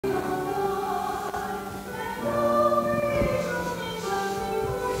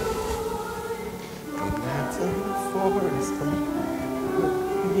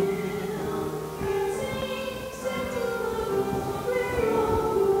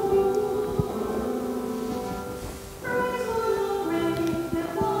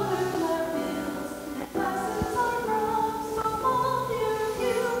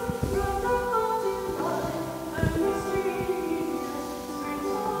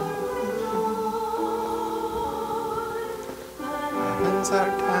Are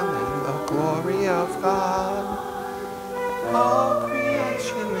telling the glory of God. All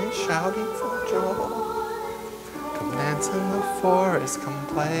creation is shouting for joy. Come dance in the forest, come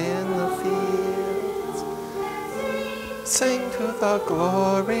play in the fields. Sing to the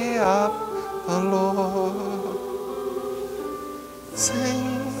glory of the Lord.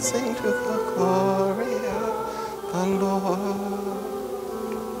 Sing to the glory of the Lord.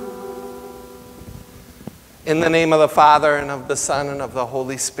 In the name of the Father, and of the Son, and of the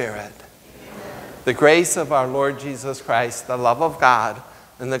Holy Spirit. Amen. The grace of our Lord Jesus Christ, the love of God,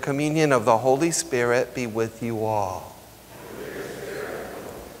 and the communion of the Holy Spirit be with you all.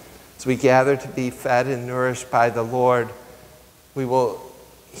 As we gather to be fed and nourished by the Lord, we will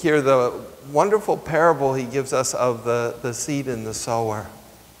hear the wonderful parable he gives us of the seed and the sower.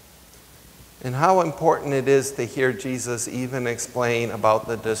 And how important it is to hear Jesus even explain about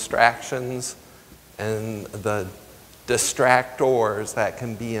the distractions and the distractors that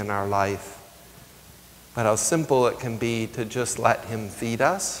can be in our life. But how simple it can be to just let him feed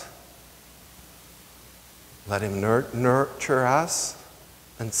us, let him nurture us,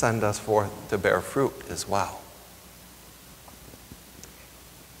 and send us forth to bear fruit as well.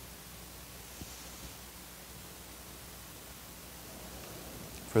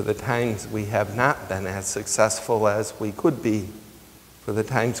 For the times we have not been as successful as we could be, for the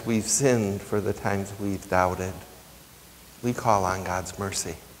times we've sinned, for the times we've doubted, we call on God's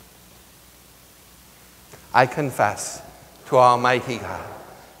mercy. I confess to Almighty God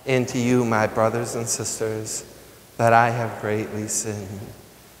and to you, my brothers and sisters, that I have greatly sinned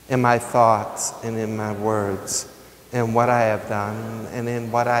in my thoughts and in my words, in what I have done and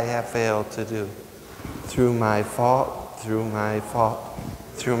in what I have failed to do, through my fault, through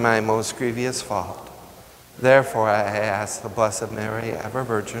my most grievous fault. Therefore, I ask the Blessed Mary, ever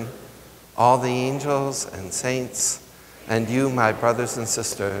Virgin, all the angels and saints, and you, my brothers and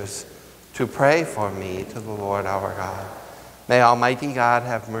sisters, to pray for me to the Lord our God. May Almighty God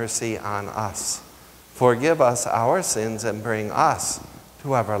have mercy on us, forgive us our sins, and bring us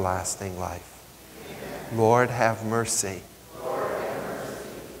to everlasting life. Amen. Lord, have mercy. Lord, have mercy.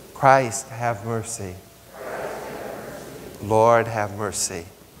 Christ, have mercy. Christ, have mercy. Lord, have mercy.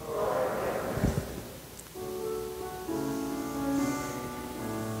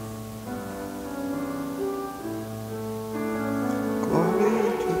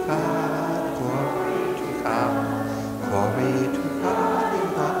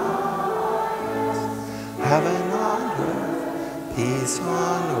 Heaven on earth, peace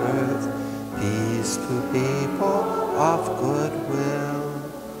on earth, peace to people of good will.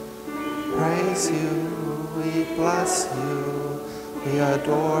 Praise you, we bless you, we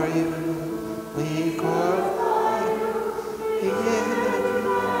adore you, we glorify you, we give you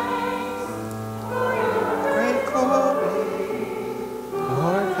great glory,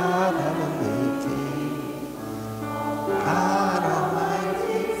 Lord God, heavenly King, God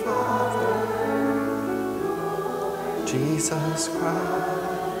Almighty Father, Jesus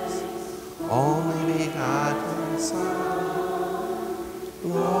Christ, only begotten Son,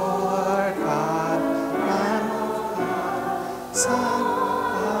 Lord God, Lamb of God, Son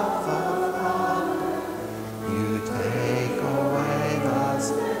of the Father, you take away the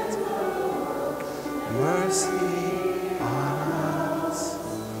sins of the world, mercy on us.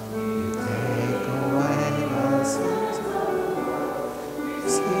 You take away the sins of the world,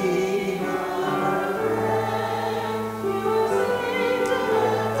 see our prayer.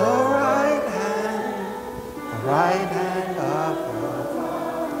 The right hand of the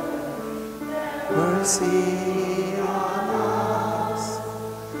Father, mercy on us.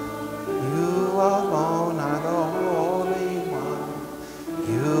 You alone are the Holy One.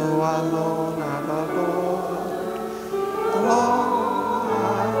 You alone are the Lord.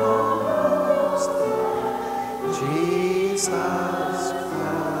 Glorious Jesus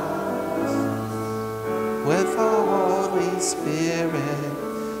Christ, with the Holy Spirit,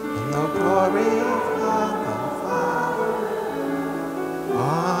 in the glory of God the Father.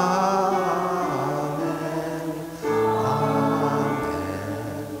 Amen. Amen.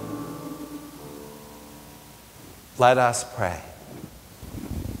 Let us pray.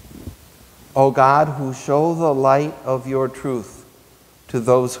 O God, who show the light of your truth to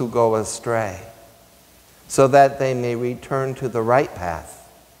those who go astray, so that they may return to the right path.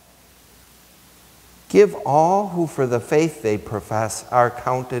 Give all who for the faith they profess are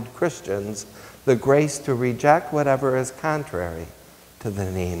counted Christians the grace to reject whatever is contrary to the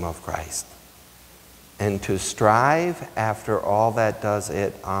name of Christ, and to strive after all that does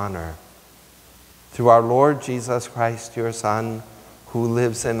it honor. Through our Lord Jesus Christ, your Son, who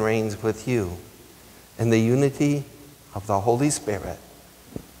lives and reigns with you in the unity of the Holy Spirit,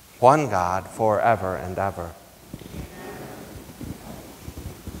 one God, forever and ever.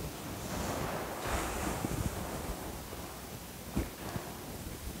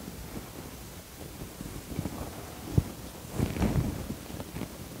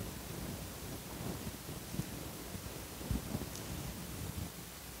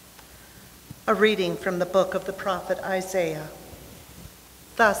 A reading from the book of the prophet Isaiah.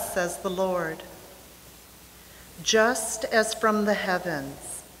 Thus says the Lord, just as from the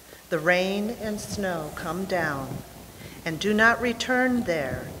heavens the rain and snow come down, and do not return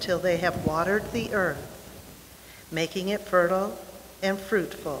there till they have watered the earth, making it fertile and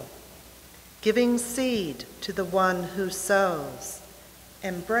fruitful, giving seed to the one who sows,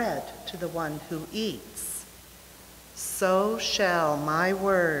 and bread to the one who eats, so shall my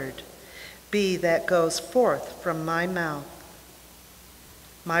word be that goes forth from my mouth.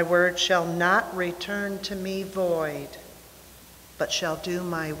 My word shall not return to me void, but shall do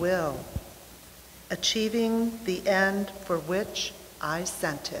my will, achieving the end for which I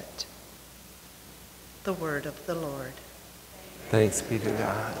sent it. The word of the Lord. Thanks be to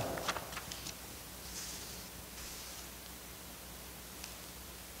God.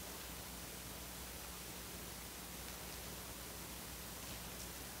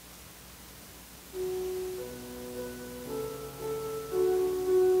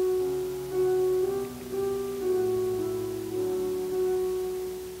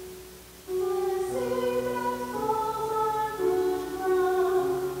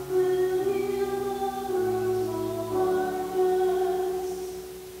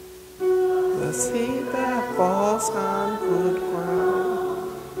 The seed that falls on good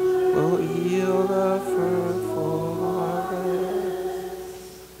ground will yield a fruitful harvest.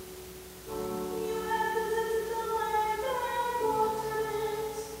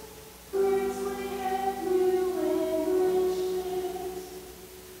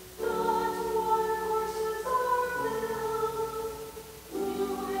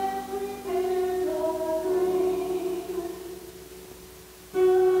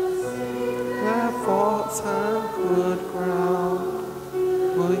 On good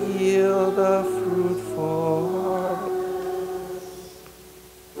ground will yield a fruitful harvest.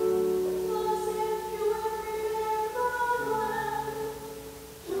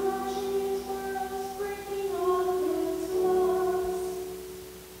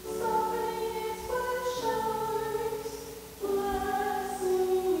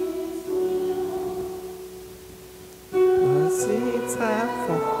 The seeds that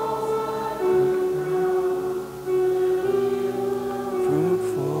fall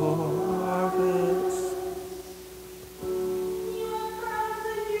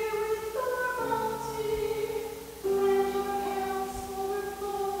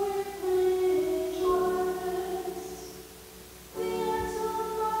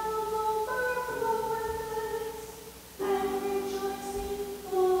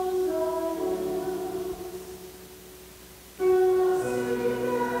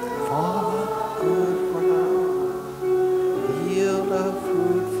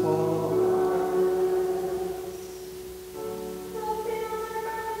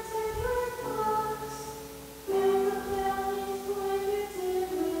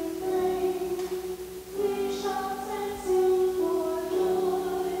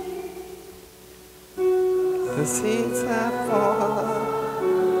the seeds that fall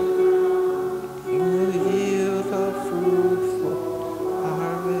will yield a fruitful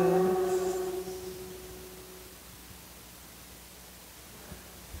harvest.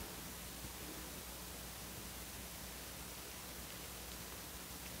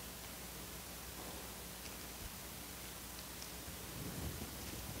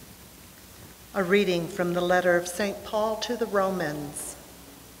 A reading from the letter of St. Paul to the Romans.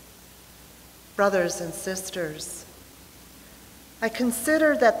 Brothers and sisters, I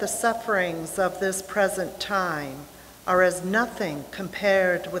consider that the sufferings of this present time are as nothing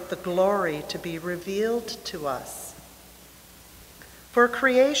compared with the glory to be revealed to us. For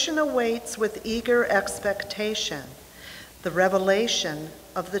creation awaits with eager expectation the revelation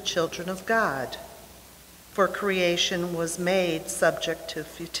of the children of God. For creation was made subject to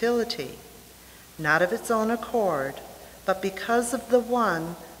futility, not of its own accord, but because of the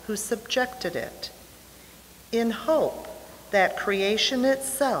one who subjected it, in hope that creation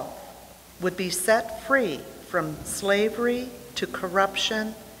itself would be set free from slavery to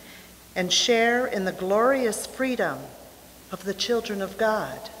corruption and share in the glorious freedom of the children of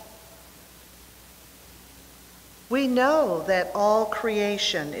God. We know that all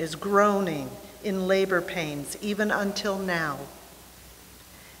creation is groaning in labor pains even until now.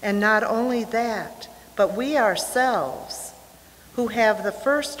 And not only that, but we ourselves, who have the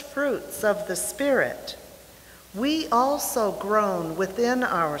first fruits of the Spirit, we also groan within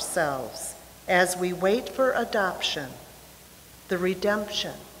ourselves as we wait for adoption, the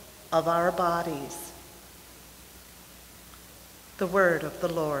redemption of our bodies. The word of the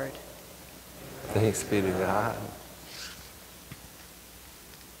Lord. Thanks be to God.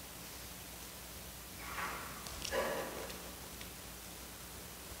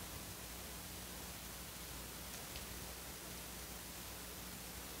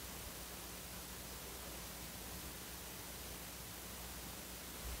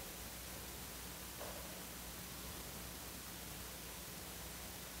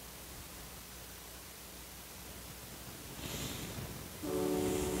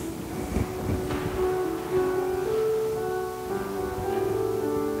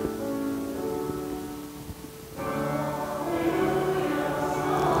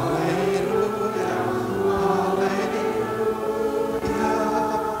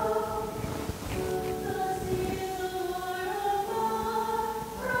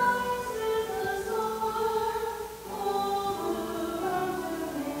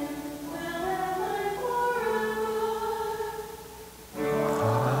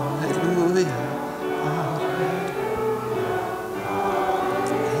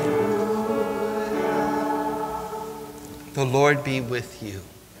 The Lord be with you.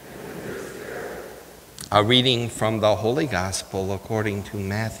 A reading from the Holy Gospel according to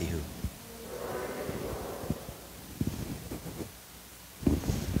Matthew.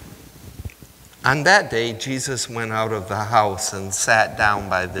 On that day, Jesus went out of the house and sat down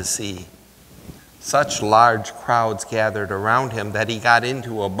by the sea. Such large crowds gathered around him that he got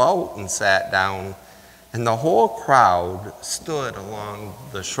into a boat and sat down, and the whole crowd stood along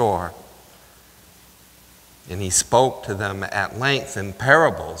the shore. And he spoke to them at length in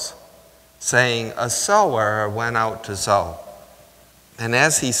parables, saying, "A sower went out to sow. And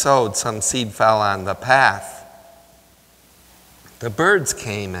as he sowed, some seed fell on the path. The birds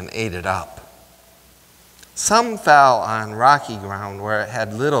came and ate it up. Some fell on rocky ground where it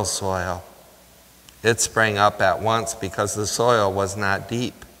had little soil. It sprang up at once because the soil was not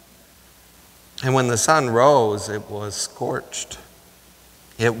deep. And when the sun rose, it was scorched.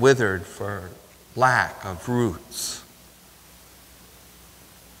 It withered for lack of roots.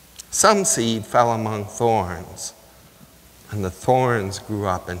 Some seed fell among thorns, and the thorns grew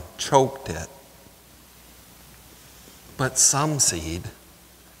up and choked it. But some seed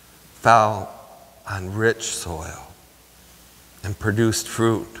fell on rich soil and produced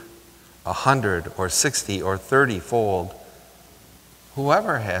fruit 100 or 60 or 30-fold.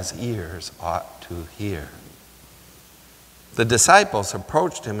 Whoever has ears ought to hear." The disciples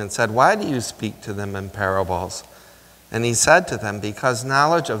approached him and said, "Why do you speak to them in parables?" And he said to them, "Because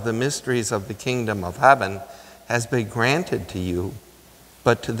knowledge of the mysteries of the kingdom of heaven has been granted to you,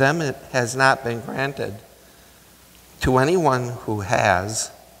 but to them it has not been granted. To anyone who has,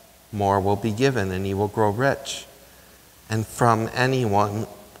 more will be given, and he will grow rich. And from anyone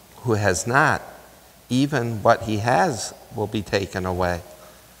who has not, even what he has will be taken away.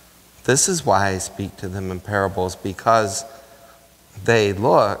 This is why I speak to them in parables, because they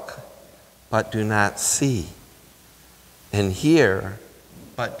look, but do not see, and hear,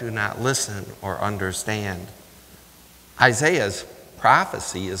 but do not listen or understand." Isaiah's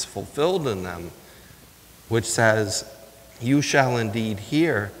prophecy is fulfilled in them, which says, "You shall indeed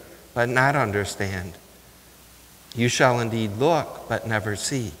hear, but not understand. You shall indeed look, but never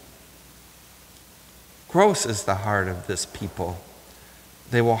see." Gross is the heart of this people.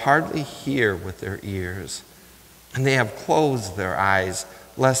 They will hardly hear with their ears, and they have closed their eyes,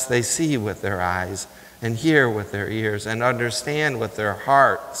 lest they see with their eyes, and hear with their ears, and understand with their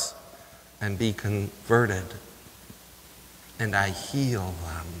hearts, and be converted, and I heal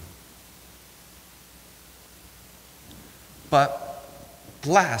them. But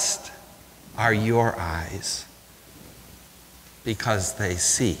blessed are your eyes, because they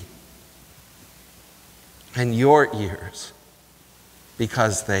see, and your ears,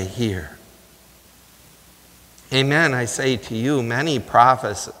 because they hear. Amen, I say to you, many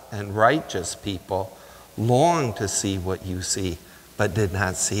prophets and righteous people long to see what you see, but did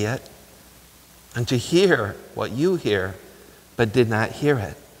not see it, and to hear what you hear, but did not hear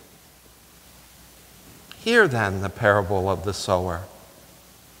it. Hear then the parable of the sower.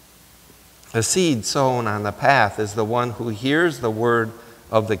 The seed sown on the path is the one who hears the word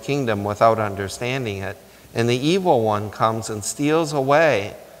of the kingdom without understanding it, and the evil one comes and steals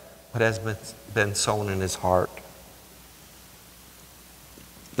away what has been sown in his heart.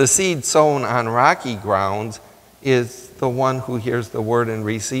 The seed sown on rocky ground is the one who hears the word and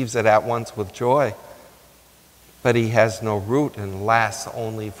receives it at once with joy, but he has no root and lasts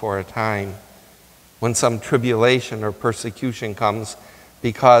only for a time. When some tribulation or persecution comes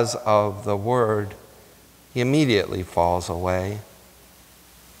because of the word, he immediately falls away.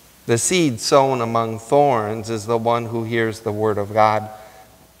 The seed sown among thorns is the one who hears the word of God,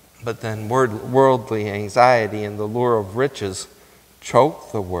 but then worldly anxiety and the lure of riches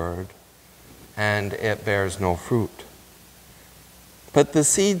choke the word, and it bears no fruit. But the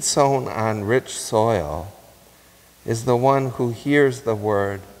seed sown on rich soil is the one who hears the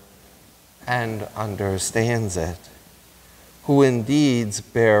word and understands it, who indeed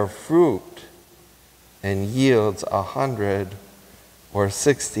bear fruit and yields 100 or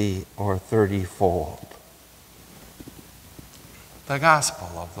 60 or 30-fold. The gospel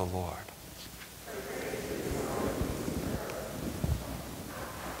of the Lord.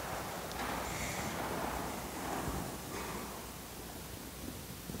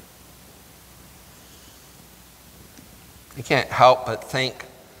 I can't help but think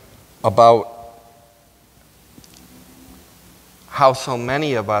about how so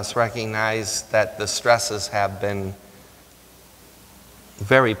many of us recognize that the stresses have been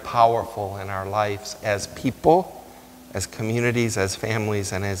very powerful in our lives as people, as communities, as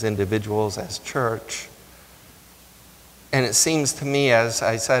families, and as individuals, as church. And it seems to me, as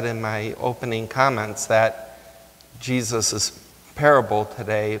I said in my opening comments, that Jesus' parable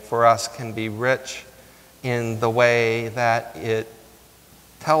today for us can be rich in the way that it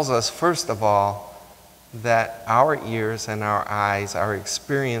tells us, first of all, that our ears and our eyes, our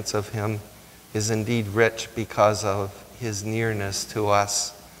experience of him is indeed rich because of his nearness to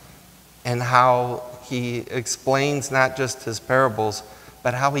us, and how he explains not just his parables,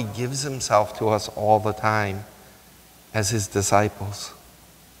 but how he gives himself to us all the time as his disciples.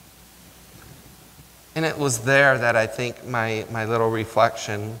 And it was there that I think my little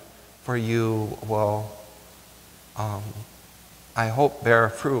reflection for you will, I hope, bear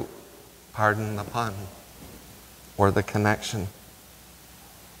fruit. Pardon the pun, or the connection.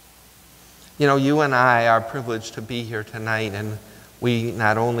 You know, you and I are privileged to be here tonight, and we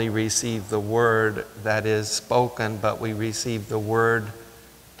not only receive the word that is spoken, but we receive the word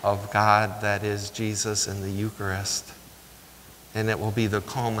of God that is Jesus in the Eucharist. And it will be the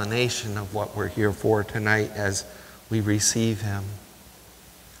culmination of what we're here for tonight as we receive him.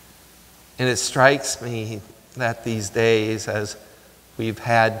 And it strikes me that these days, as we've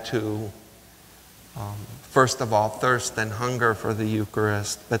had to, first of all, thirst and hunger for the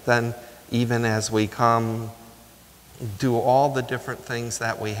Eucharist, but then even as we come, do all the different things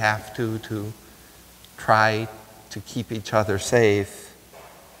that we have to try to keep each other safe.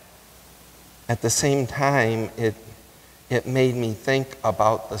 At the same time, it made me think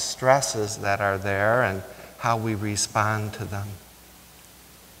about the stresses that are there and how we respond to them.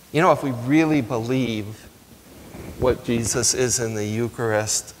 You know, if we really believe what Jesus is in the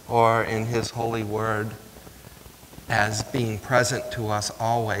Eucharist or in his holy word as being present to us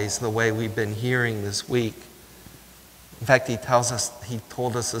always, the way we've been hearing this week. In fact, he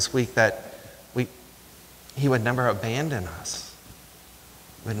told us this week that he would never abandon us.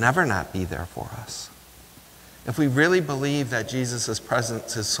 He would never not be there for us. If we really believe that Jesus'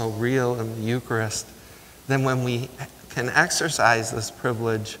 presence is so real in the Eucharist, then when we can exercise this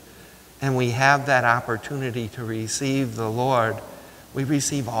privilege and we have that opportunity to receive the Lord, we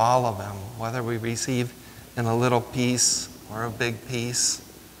receive all of him, whether we receive in a little piece or a big piece,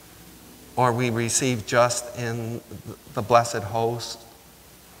 or we receive just in the blessed host,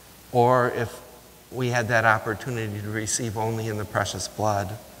 or if we had that opportunity to receive only in the precious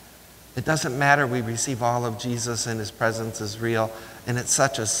blood. It doesn't matter, we receive all of Jesus and his presence is real, and it's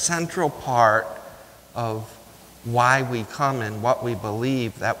such a central part of why we come and what we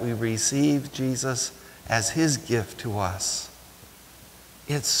believe, that we receive Jesus as his gift to us.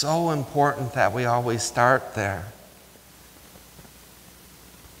 It's so important that we always start there.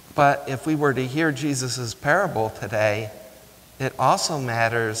 But if we were to hear Jesus' parable today, it also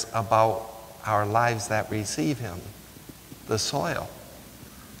matters about our lives that receive him, the soil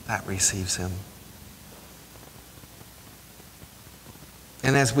that receives him.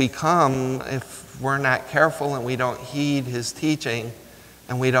 And as we come, if we're not careful and we don't heed his teaching,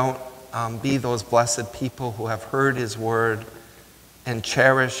 and we don't be those blessed people who have heard his word and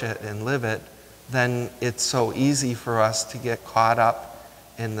cherish it and live it, then it's so easy for us to get caught up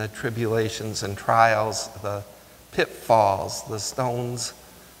in the tribulations and trials, the pitfalls, the stones,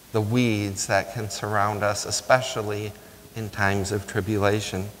 the weeds that can surround us, especially in times of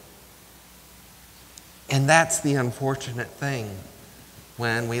tribulation. And that's the unfortunate thing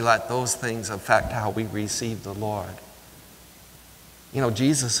when we let those things affect how we receive the Lord. You know,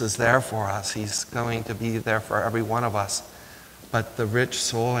 Jesus is there for us. He's going to be there for every one of us. But the rich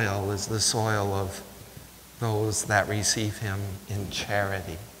soil is the soil of those that receive him in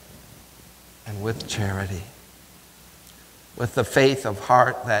charity and with charity, with the faith of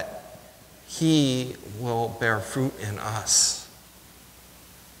heart that he will bear fruit in us.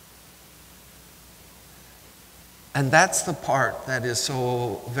 And that's the part that is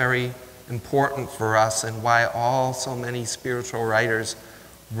so very important for us, and why so many spiritual writers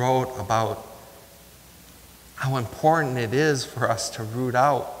wrote about how important it is for us to root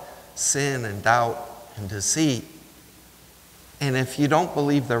out sin and doubt and deceit. And if you don't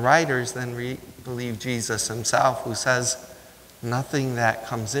believe the writers, then believe Jesus himself, who says nothing that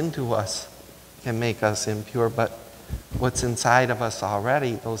comes into us can make us impure, but what's inside of us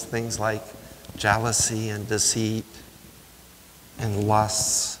already, those things like jealousy and deceit and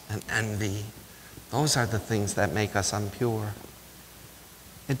lusts and envy, those are the things that make us impure.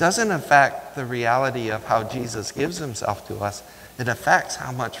 It doesn't affect the reality of how Jesus gives himself to us. It affects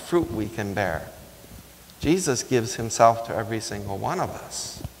how much fruit we can bear. Jesus gives himself to every single one of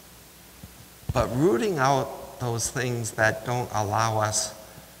us. But rooting out those things that don't allow us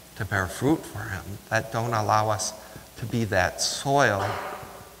to bear fruit for him, that don't allow us to be that soil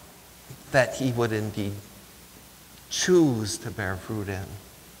that he would indeed choose to bear fruit in.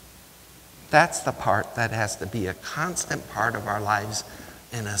 That's the part that has to be a constant part of our lives,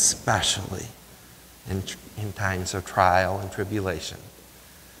 and especially in times of trial and tribulation.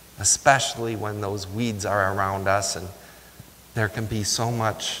 Especially when those weeds are around us and there can be so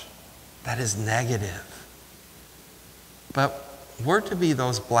much that is negative. But we're to be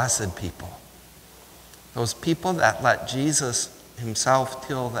those blessed people. Those people that let Jesus himself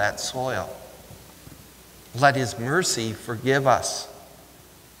till that soil. Let his mercy forgive us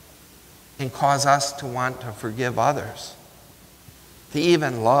and cause us to want to forgive others, to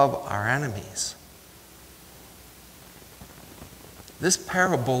even love our enemies. This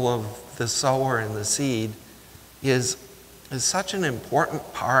parable of the sower and the seed is such an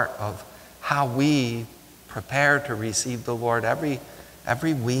important part of how we prepare to receive the Lord every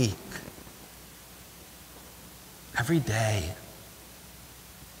week, every day.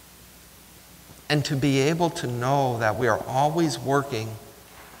 And to be able to know that we are always working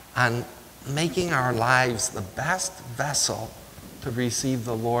on making our lives the best vessel to receive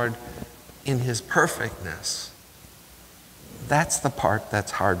the Lord in his perfectness. That's the part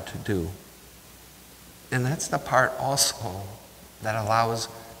that's hard to do. And that's the part also that allows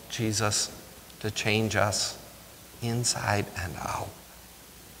Jesus to change us inside and out.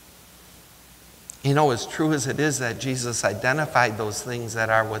 You know, as true as it is that Jesus identified those things that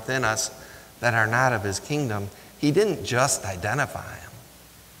are within us that are not of his kingdom, he didn't just identify them.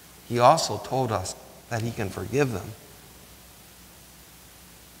 He also told us that he can forgive them.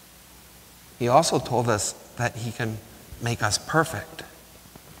 He also told us that he can make us perfect,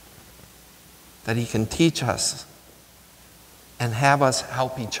 that he can teach us and have us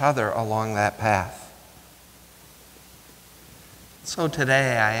help each other along that path. So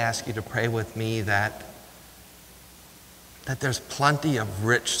today I ask you to pray with me that there's plenty of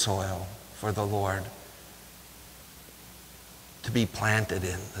rich soil for the Lord to be planted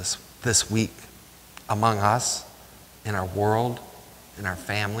in this week among us, in our world, in our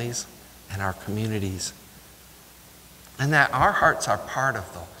families, and our communities. And that our hearts are part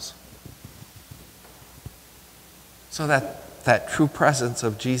of those. So that true presence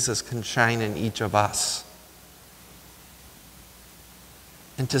of Jesus can shine in each of us.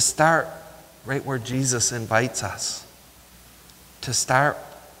 And to start right where Jesus invites us. To start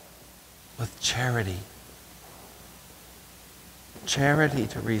with charity. Charity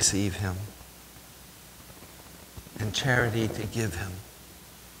to receive him. And charity to give him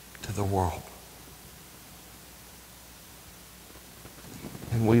to the world.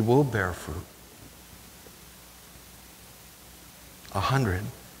 And we will bear fruit.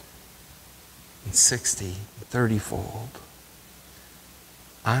 160, 30-fold.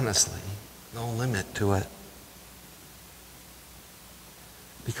 Honestly, no limit to it.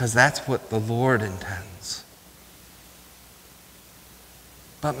 Because that's what the Lord intends.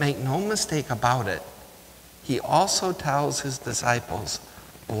 But make no mistake about it, he also tells his disciples,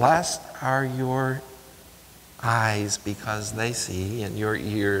 "Blessed are your eyes because they see, and your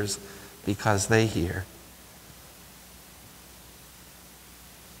ears because they hear.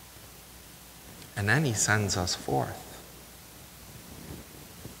 And then he sends us forth.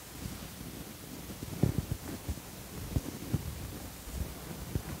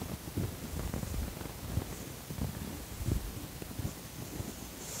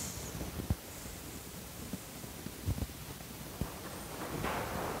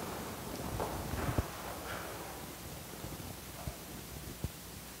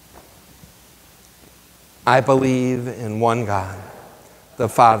 I believe in one God, the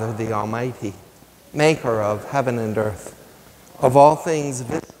Father, the Almighty, maker of heaven and earth, of all things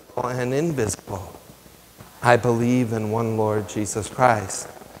visible and invisible. I believe in one Lord Jesus Christ,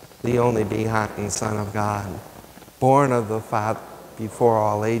 the only begotten Son of God, born of the Father before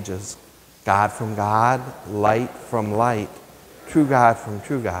all ages, God from God, light from light, true God from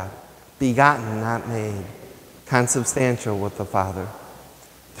true God, begotten, not made, consubstantial with the Father.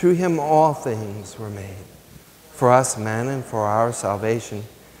 Through him all things were made. For us men and for our salvation,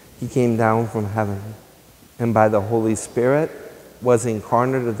 he came down from heaven, and by the Holy Spirit was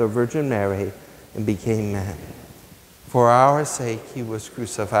incarnate of the Virgin Mary and became man. For our sake he was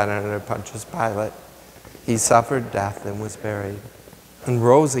crucified under Pontius Pilate. He suffered death and was buried, and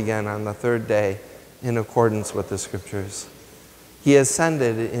rose again on the third day in accordance with the Scriptures. He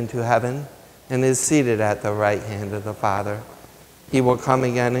ascended into heaven and is seated at the right hand of the Father. He will come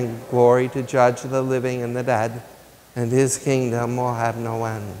again in glory to judge the living and the dead, and his kingdom will have no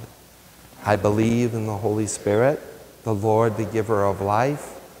end. I believe in the Holy Spirit, the Lord, the giver of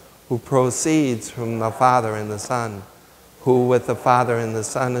life, who proceeds from the Father and the Son, who with the Father and the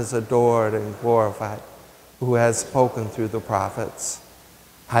Son is adored and glorified, who has spoken through the prophets.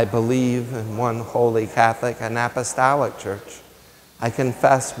 I believe in one holy Catholic and apostolic church. I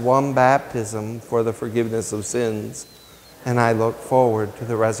confess one baptism for the forgiveness of sins, and I look forward to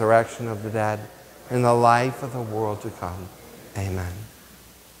the resurrection of the dead and the life of the world to come. Amen.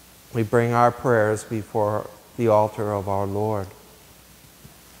 We bring our prayers before the altar of our Lord.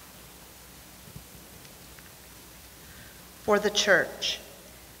 For the Church,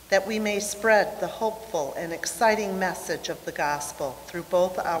 that we may spread the hopeful and exciting message of the gospel through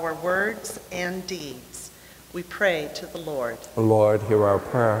both our words and deeds, we pray to the Lord. Lord, hear our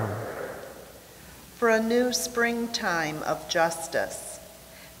prayer. For a new springtime of justice,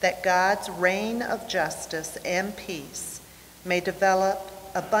 that God's reign of justice and peace may develop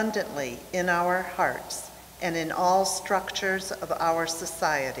abundantly in our hearts and in all structures of our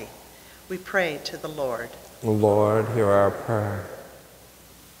society, we pray to the Lord. Lord, hear our prayer.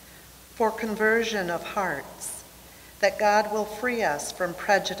 For conversion of hearts, that God will free us from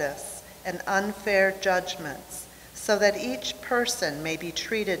prejudice and unfair judgments, so that each person may be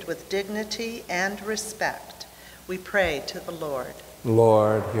treated with dignity and respect, we pray to the Lord.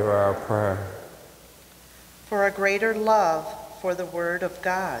 Lord, hear our prayer. For a greater love for the Word of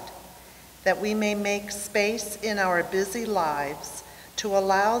God, that we may make space in our busy lives to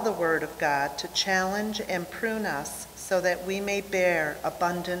allow the Word of God to challenge and prune us so that we may bear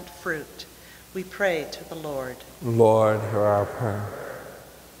abundant fruit, we pray to the Lord. Lord, hear our prayer.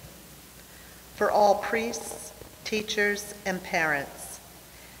 For all priests, teachers, and parents,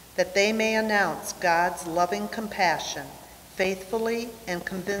 that they may announce God's loving compassion faithfully and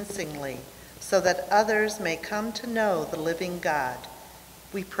convincingly, so that others may come to know the living God,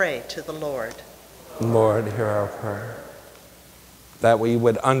 we pray to the Lord. Lord, hear our prayer. That we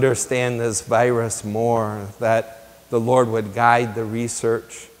would understand this virus more, that the Lord would guide the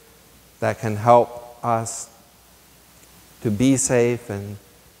research that can help us to be safe and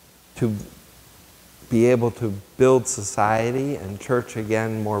to be able to build society and church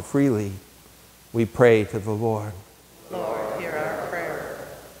again more freely. We pray to the Lord. Lord, hear our prayer.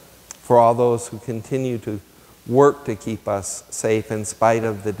 For all those who continue to work to keep us safe in spite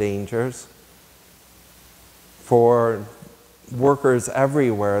of the dangers. For workers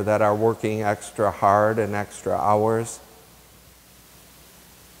everywhere that are working extra hard and extra hours.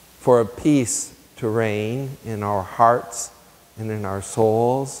 For a peace to reign in our hearts and in our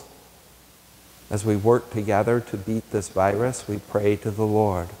souls. As we work together to beat this virus, we pray to the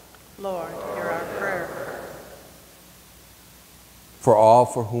Lord. Lord, hear our prayer. For all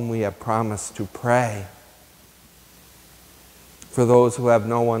for whom we have promised to pray. For those who have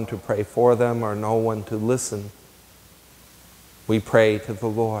no one to pray for them or no one to listen, we pray to the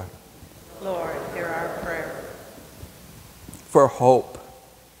Lord. Lord, hear our prayer. For hope,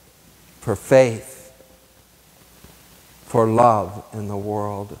 for faith, for love in the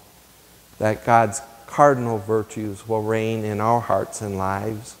world, that God's cardinal virtues will reign in our hearts and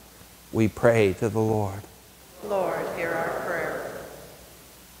lives, we pray to the Lord. Lord, hear our prayer.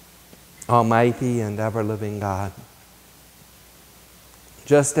 Almighty and ever-living God,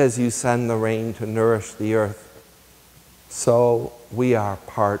 just as you send the rain to nourish the earth, so we are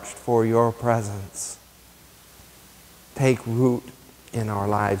parched for your presence. Take root in our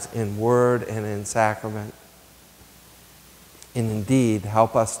lives, in word and in sacrament. And indeed,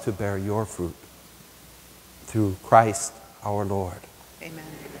 help us to bear your fruit through Christ our Lord. Amen.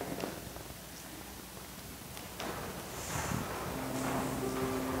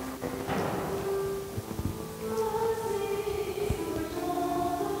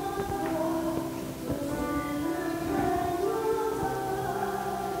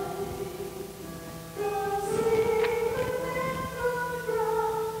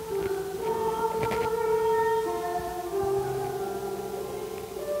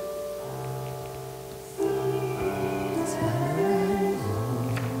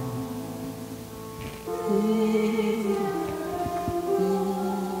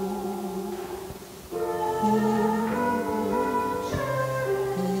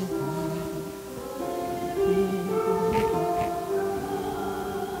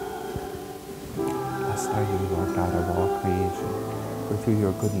 Blessed are you, Lord God of all creation, for through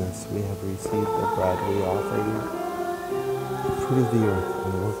your goodness we have received the bread we offer you, the fruit of the earth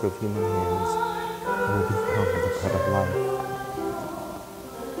and the work of human hands, and will become the bread of life.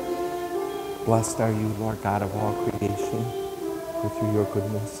 Blessed are you, Lord God of all creation, for through your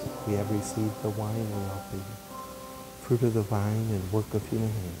goodness we have received the wine we offer you, fruit of the vine and work of human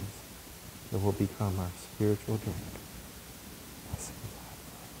hands, that will become our spiritual drink. Blessed be God.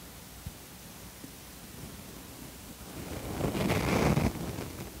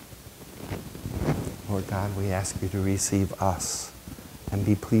 Lord God, we ask you to receive us and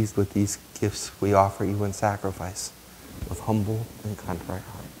be pleased with these gifts we offer you in sacrifice with humble and contrite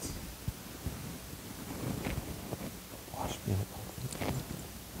hearts. Wash me with holy water.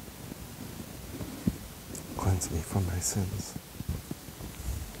 Cleanse me from my sins.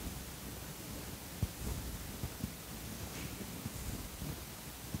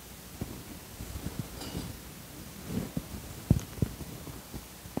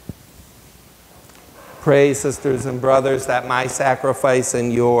 Pray, sisters and brothers, that my sacrifice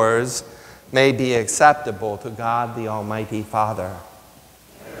and yours may be acceptable to God the Almighty Father.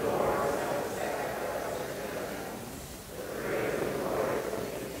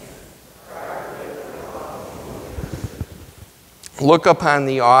 Look upon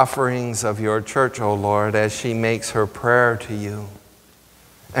the offerings of your church, O Lord, as she makes her prayer to you,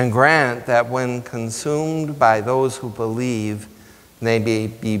 and grant that when consumed by those who believe, they may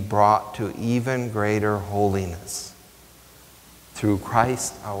be brought to even greater holiness. Through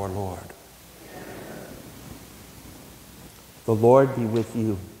Christ our Lord. The Lord be with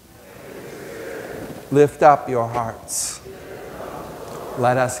you. Lift up your hearts.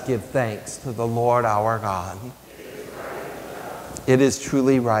 Let us give thanks to the Lord our God. It is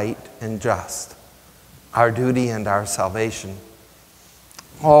truly right and just, our duty and our salvation,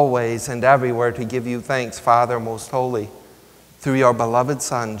 always and everywhere to give you thanks, Father most holy, through your beloved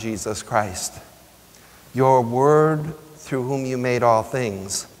Son, Jesus Christ, your Word through whom you made all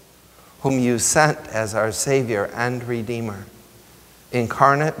things, whom you sent as our Savior and Redeemer,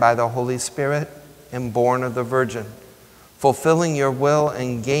 incarnate by the Holy Spirit and born of the Virgin, fulfilling your will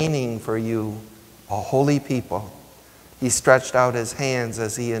and gaining for you a holy people. He stretched out his hands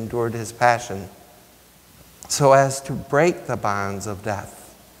as he endured his passion, so as to break the bonds of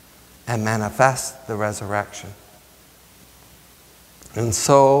death and manifest the resurrection. And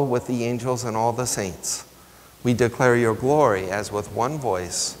so, with the angels and all the saints, we declare your glory as with one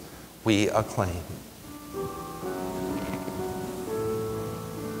voice we acclaim.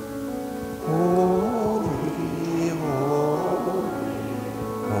 Holy, holy,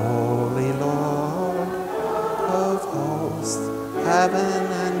 holy Lord of hosts,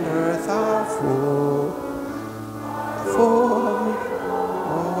 heaven and earth are full of glory.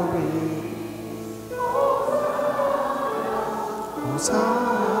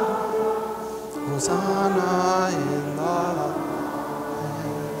 Hosanna, Hosanna in the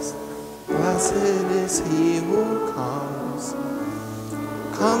highest. Blessed is he who comes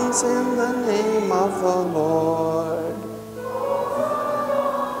in the name of the Lord.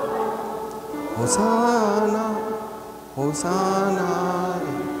 Hosanna, Hosanna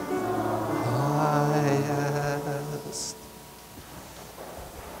in the highest.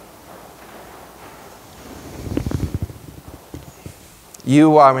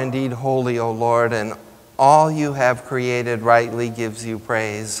 You are indeed holy, O Lord, and all you have created rightly gives you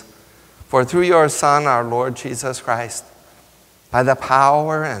praise. For through your Son, our Lord Jesus Christ, by the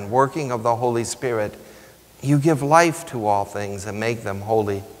power and working of the Holy Spirit, you give life to all things and make them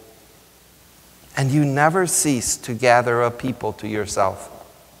holy. And you never cease to gather a people to yourself,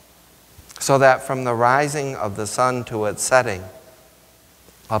 so that from the rising of the sun to its setting,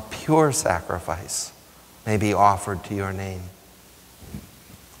 a pure sacrifice may be offered to your name.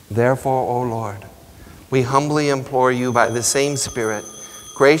 Therefore, O Lord, we humbly implore you by the same Spirit,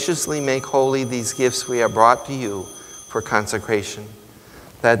 graciously make holy these gifts we have brought to you for consecration,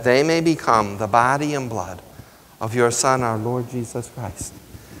 that they may become the body and blood of your Son, our Lord Jesus Christ,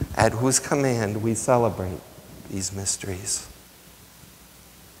 at whose command we celebrate these mysteries.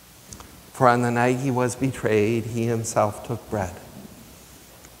 For on the night he was betrayed, he himself took bread.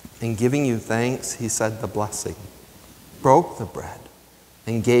 And giving you thanks, he said the blessing, broke the bread,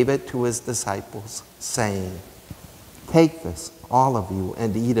 and gave it to his disciples, saying, "Take this, all of you,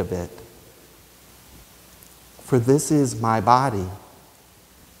 and eat of it. For this is my body,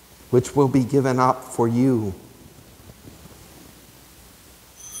 which will be given up for you."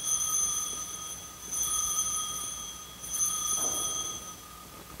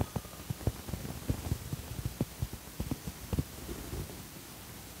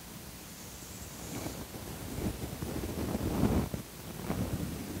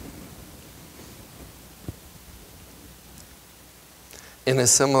 In a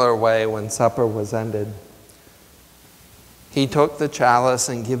similar way, when supper was ended, he took the chalice,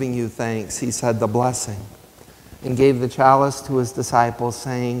 and giving you thanks, he said the blessing, and gave the chalice to his disciples,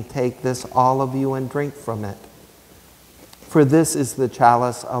 saying, "Take this, all of you, and drink from it. For this is the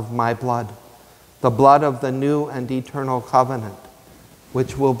chalice of my blood, the blood of the new and eternal covenant,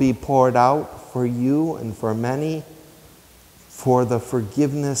 which will be poured out for you and for many for the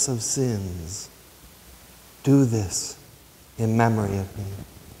forgiveness of sins. Do this in memory of me."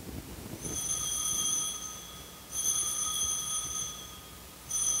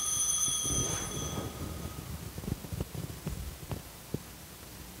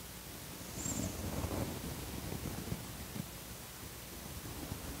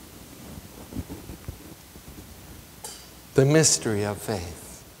 The mystery of faith.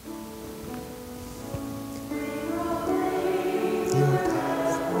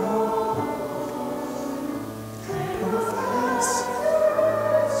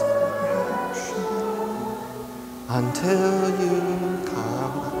 Until you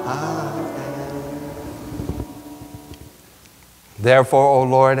come again. Therefore, O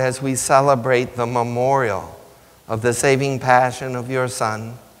Lord, as we celebrate the memorial of the saving passion of your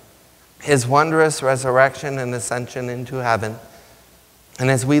Son, his wondrous resurrection and ascension into heaven, and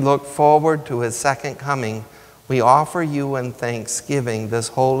as we look forward to his second coming, we offer you in thanksgiving this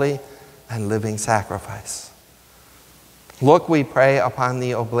holy and living sacrifice. Look, we pray, upon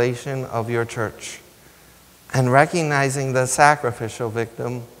the oblation of your church, and recognizing the sacrificial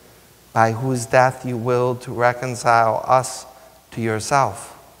victim by whose death you willed to reconcile us to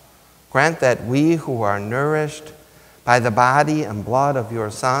yourself, grant that we who are nourished by the body and blood of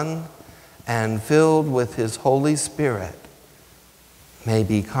your Son and filled with his Holy Spirit may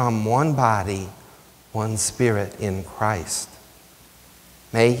become one body, one spirit in Christ.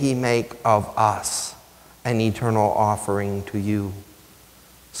 May he make of us an eternal offering to you,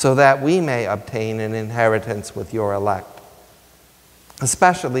 so that we may obtain an inheritance with your elect,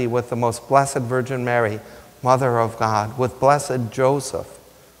 especially with the most blessed Virgin Mary, Mother of God, with blessed Joseph,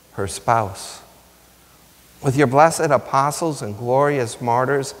 her spouse, with your blessed apostles and glorious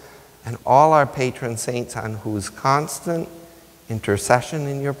martyrs, and all our patron saints on whose constant intercession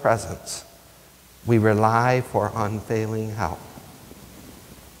in your presence we rely for unfailing help.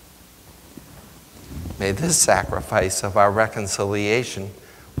 May this sacrifice of our reconciliation,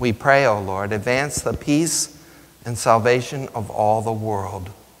 we pray, O Lord, advance the peace and salvation of all the world.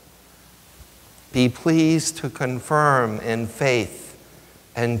 Be pleased to confirm in faith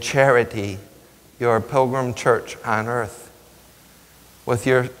and charity your pilgrim church on earth, with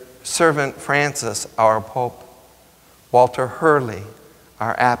your servant Francis, our Pope, Walter Hurley,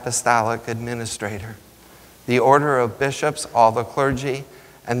 our apostolic administrator, the order of bishops, all the clergy,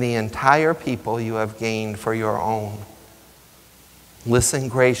 and the entire people you have gained for your own. Listen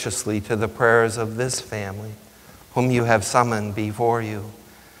graciously to the prayers of this family, whom you have summoned before you.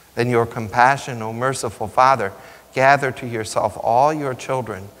 In your compassion, O merciful Father, gather to yourself all your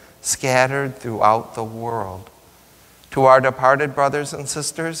children scattered throughout the world. To our departed brothers and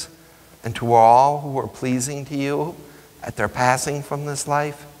sisters, and to all who were pleasing to you at their passing from this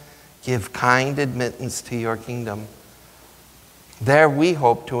life, give kind admittance to your kingdom. There we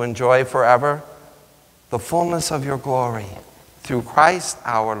hope to enjoy forever the fullness of your glory, through Christ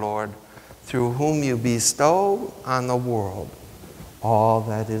our Lord, through whom you bestow on the world all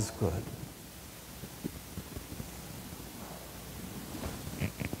that is good.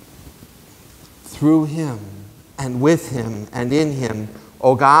 through him, and with him, and in him,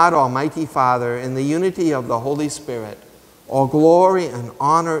 O God, Almighty Father, in the unity of the Holy Spirit, all glory and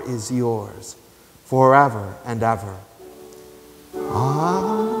honor is yours forever and ever.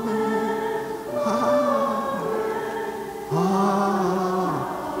 Amen. Amen.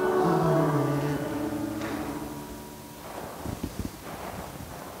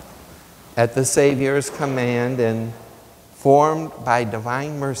 At the Savior's command and formed by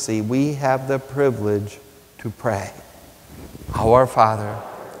divine mercy, we have the privilege to pray. Our Father,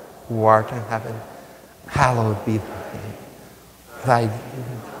 who art in heaven, hallowed be thy name. Thy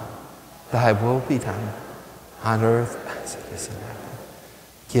kingdom come, thy will be done, on earth as it is in heaven.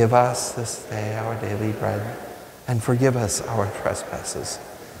 Give us this day our daily bread, and forgive us our trespasses,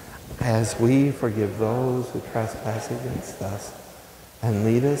 as we forgive those who trespass against us. And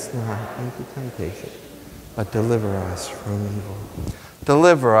lead us not into temptation, but deliver us from evil.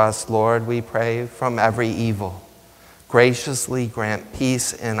 Deliver us, Lord, we pray, from every evil. Graciously grant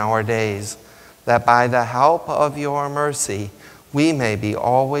peace in our days, that by the help of your mercy we may be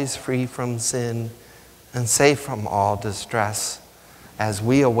always free from sin and safe from all distress, as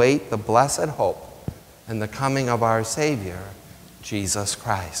we await the blessed hope and the coming of our Savior, Jesus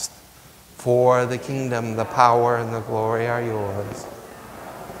Christ. For the kingdom, the power, and the glory are yours.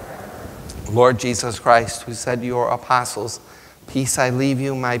 Lord Jesus Christ, who said to your apostles, "Peace I leave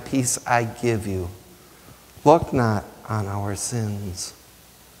you, my peace I give you," look not on our sins,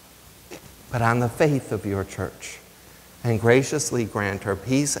 but on the faith of your church, and graciously grant her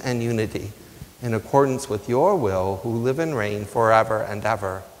peace and unity in accordance with your will, who live and reign forever and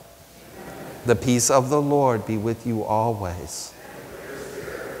ever. The peace of the Lord be with you always.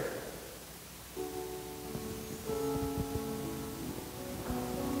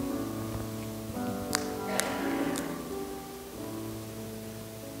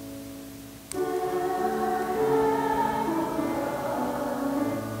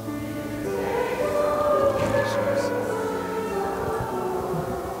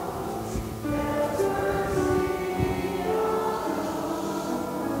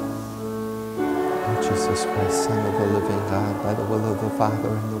 Jesus Christ, Son of the living God, by the will of the Father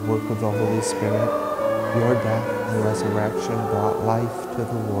and the work of the Holy Spirit, your death and resurrection brought life to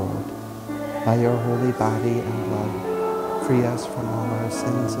the world. By your holy body and blood, free us from all our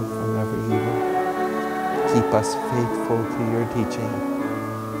sins and from every evil. Keep us faithful to your teaching.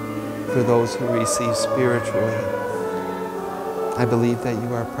 For those who receive spiritually, I believe that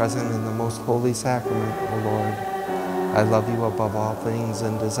you are present in the most holy sacrament, O Lord. I love you above all things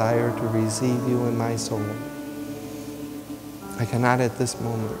and desire to receive you in my soul. I cannot at this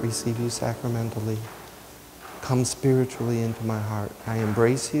moment receive you sacramentally. Come spiritually into my heart. I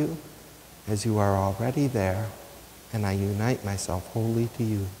embrace you as you are already there, and I unite myself wholly to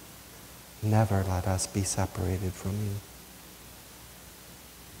you. Never let us be separated from you.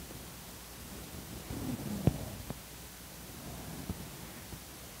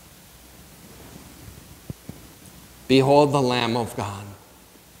 Behold the Lamb of God.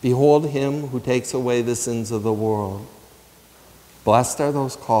 Behold him who takes away the sins of the world. Blessed are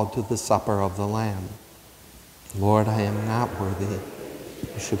those called to the supper of the Lamb. Lord, I am not worthy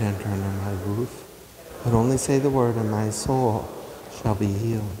you should enter under my roof, but only say the word, and my soul shall be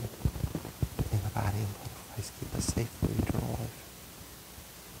healed. May the body and blood of Christ keep us safe for eternal life.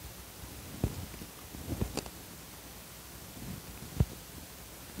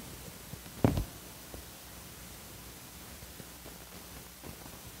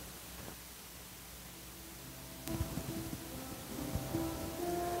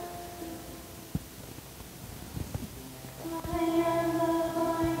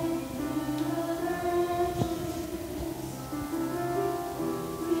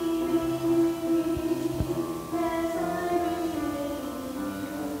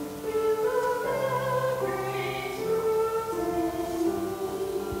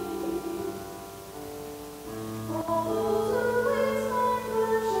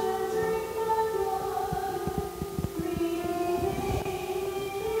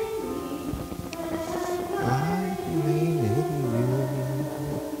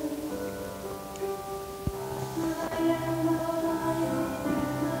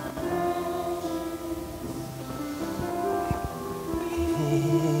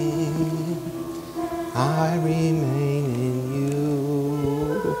 I remain in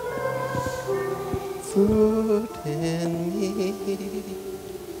you, fruit in me.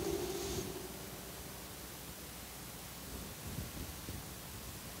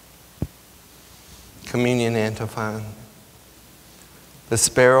 Communion antiphon. The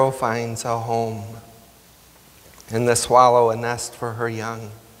sparrow finds a home, and the swallow a nest for her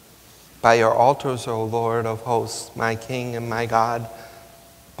young. By your altars, O Lord of hosts, my King and my God,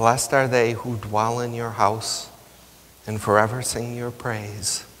 blessed are they who dwell in your house and forever sing your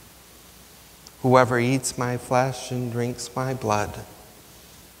praise. Whoever eats my flesh and drinks my blood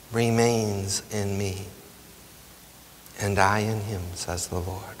remains in me, and I in him, says the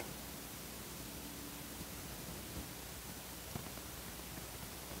Lord.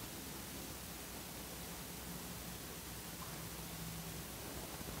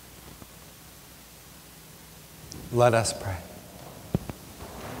 Let us pray.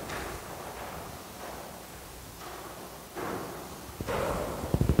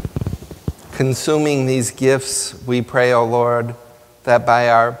 Consuming these gifts, we pray, O Lord, that by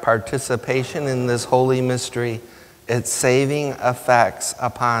our participation in this holy mystery, its saving effects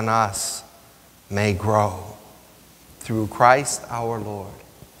upon us may grow. Through Christ our Lord.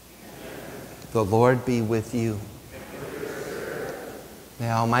 The Lord be with you.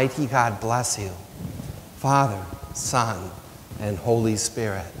 May Almighty God bless you, Father, Son, and Holy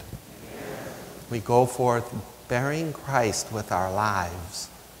Spirit. We go forth bearing Christ with our lives.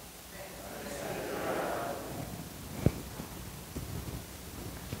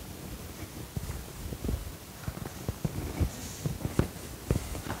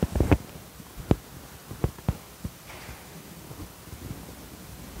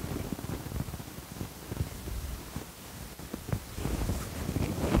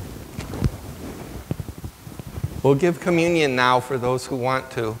 We'll give communion now for those who want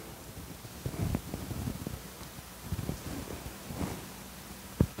to.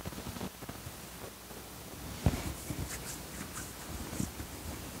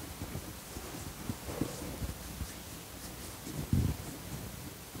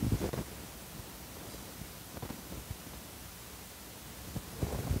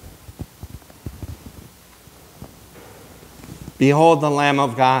 Behold the Lamb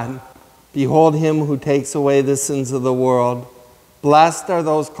of God. Behold him who takes away the sins of the world. Blessed are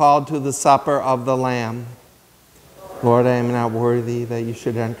those called to the supper of the Lamb. Lord, I am not worthy that you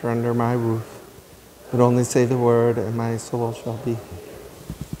should enter under my roof, but only say the word, and my soul shall be healed.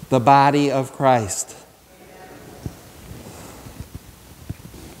 The body of Christ.